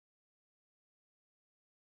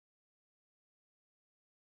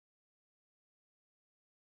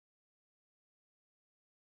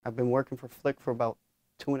I've been working for Flik for about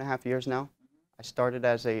 2.5 years now. I started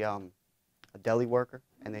as a deli worker,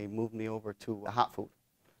 and they moved me over to hot food,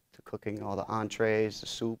 to cooking all the entrees, the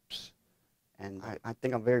soups. And I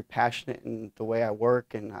think I'm very passionate in the way I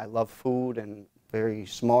work, and I love food, and very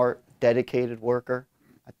smart, dedicated worker.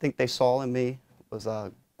 I think they saw in me was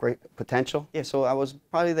a great potential. Yeah, so I was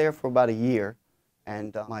probably there for about a year,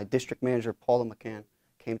 and my district manager, Paula McCann,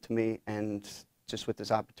 came to me and just with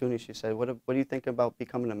this opportunity, she said, what do you think about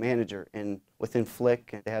becoming a manager within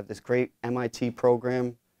Flik? And they have this great MIT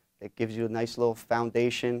program that gives you a nice little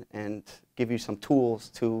foundation and give you some tools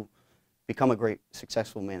to become a great,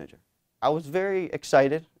 successful manager. I was very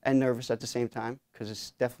excited and nervous at the same time because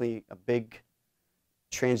it's definitely a big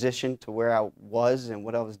transition to where I was and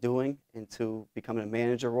what I was doing into becoming a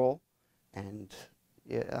manager role. And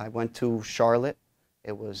yeah, I went to Charlotte.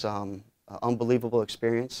 It was an unbelievable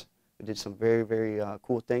experience. We did some very, very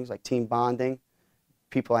cool things like team bonding.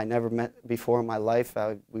 People I never met before in my life.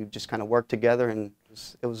 We just kind of worked together, and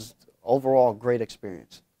it was overall a great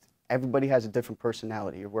experience. Everybody has a different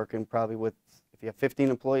personality. You're working probably with, if you have 15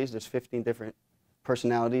 employees, there's 15 different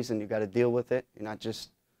personalities, and you got to deal with it. You're not just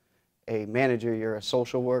a manager, you're a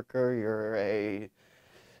social worker, you're a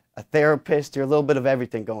therapist, you're a little bit of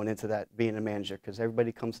everything going into that, being a manager, because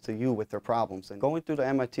everybody comes to you with their problems. And going through the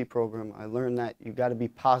MIT program, I learned that you got to be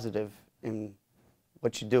positive in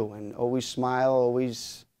what you do, and always smile,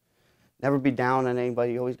 always never be down on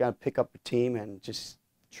anybody. You always got to pick up your team and just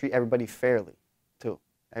treat everybody fairly, too.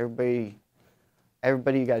 Everybody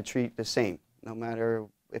you got to treat the same, no matter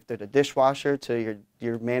if they're the dishwasher to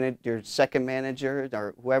your second manager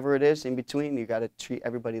or whoever it is in between. You got to treat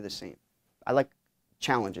everybody the same. I like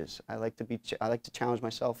challenges. I like to challenge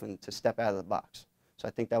myself and to step out of the box. So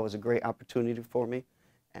I think that was a great opportunity for me,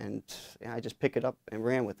 and I just picked it up and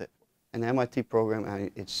ran with it. And the MIT program,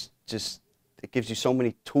 it gives you so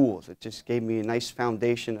many tools. It just gave me a nice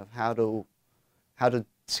foundation of how to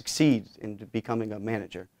succeed in becoming a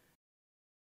manager.